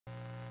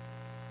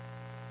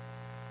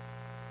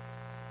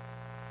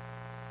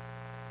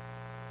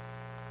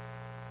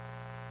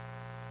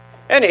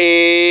And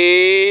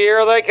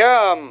here they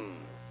come.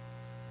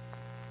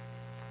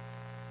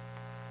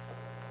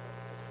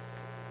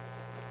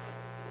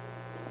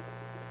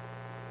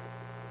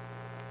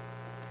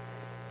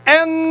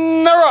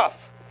 And they're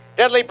off.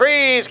 Deadly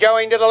Breeze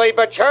going to the lead,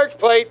 but Charge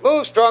Plate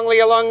moves strongly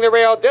along the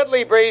rail.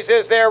 Deadly Breeze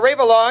is there.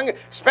 Rave Along,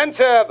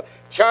 Spensive.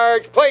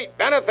 Charge Plate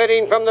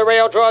benefiting from the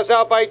rail, draws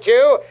out by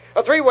 2.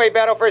 A three-way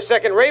battle for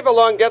second. Rave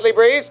Along, Deadly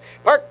Breeze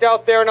parked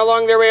out there and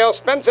along the rail.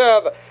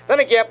 Spensive.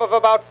 Then a gap of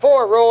about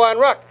 4. Roll on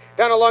Rock.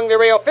 Down along the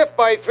rail, 5th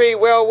by 3,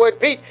 Wellwood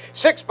Pete.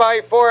 6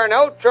 by 4, and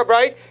Ultra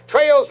Bright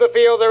trails the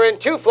field. They're in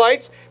 2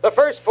 flights. The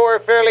first 4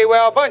 fairly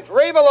well bunched.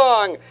 Rave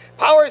Along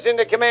powers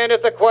into command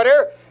at the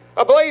quarter.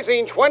 A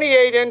blazing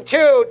 28 and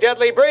 2.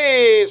 Deadly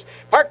Breeze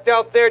parked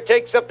out there,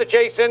 takes up the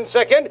chase in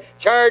second.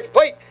 Charge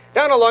Plate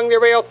down along the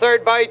rail,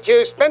 3rd by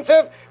 2.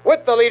 Spensive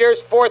with the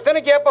leaders, 4th, and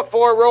a gap of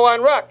 4. Row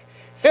on Rock.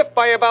 5th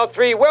by about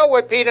 3.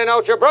 Wellwood Pete and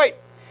Ultra Bright.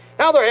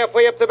 Now they're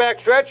halfway up the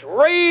backstretch.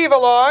 Rave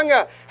Along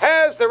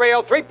has the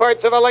rail, 3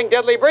 parts of a length.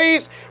 Deadly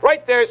Breeze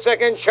right there,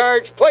 second.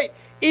 Charge Plate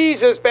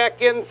eases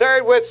back in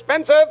third with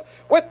Spensive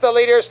with the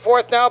leaders,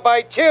 4th now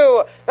by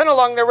 2. Then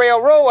along the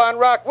rail, Row on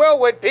Rock,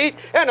 Wellwood Pete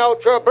and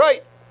Ultra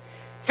Bright.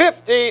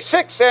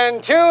 56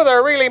 and 2.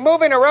 They're really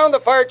moving around the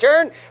far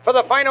turn for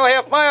the final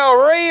half mile.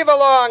 Rave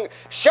Along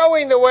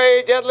showing the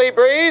way. Deadly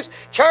Breeze.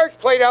 Charge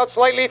Plate out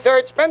slightly,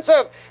 3rd.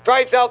 Spensive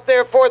drives out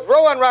there, 4th.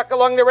 Row on Rock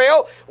along the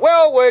rail.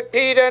 Wellwood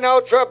Pete and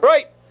Ultra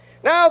Bright.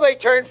 Now they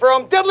turn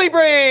from Deadly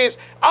Breeze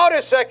out a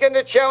 2nd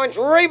to challenge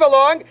Rave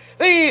Along.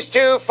 These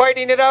 2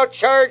 fighting it out.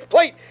 Charge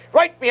Plate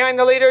right behind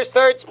the leaders,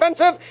 3rd.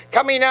 Spensive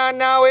coming on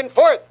now in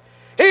 4th.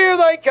 Here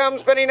they come,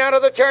 spinning out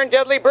of the turn.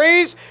 Deadly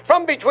Breeze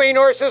from between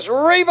horses.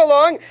 Rave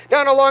Along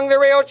down along the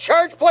rail.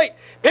 Charge Plate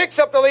picks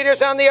up the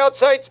leaders on the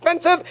outside.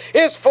 Spensive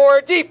is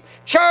 4 deep.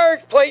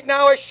 Charge Plate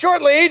now a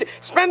short lead.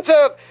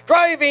 Spensive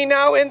driving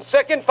now in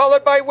 2nd,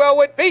 followed by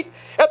Wellwood Pete.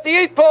 At the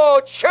 8th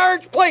pole,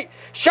 Charge Plate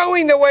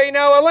showing the way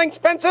now. A length.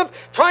 Spensive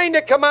trying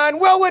to come on.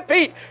 Wellwood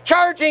Pete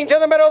charging to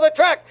the middle of the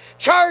track.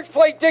 Charge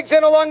Plate digs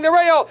in along the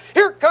rail.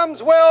 Here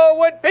comes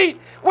Wellwood Pete.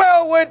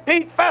 Wellwood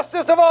Pete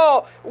fastest of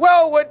all.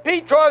 Wellwood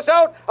Pete draws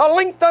out a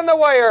length on the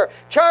wire.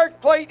 Charge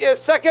Plate is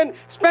 2nd.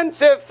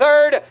 Spensive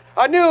 3rd.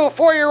 A new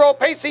 4-year-old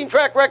pacing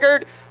track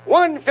record.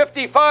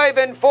 1:55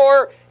 and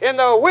 4 in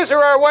the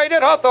Whizzer White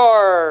at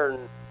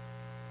Hawthorne.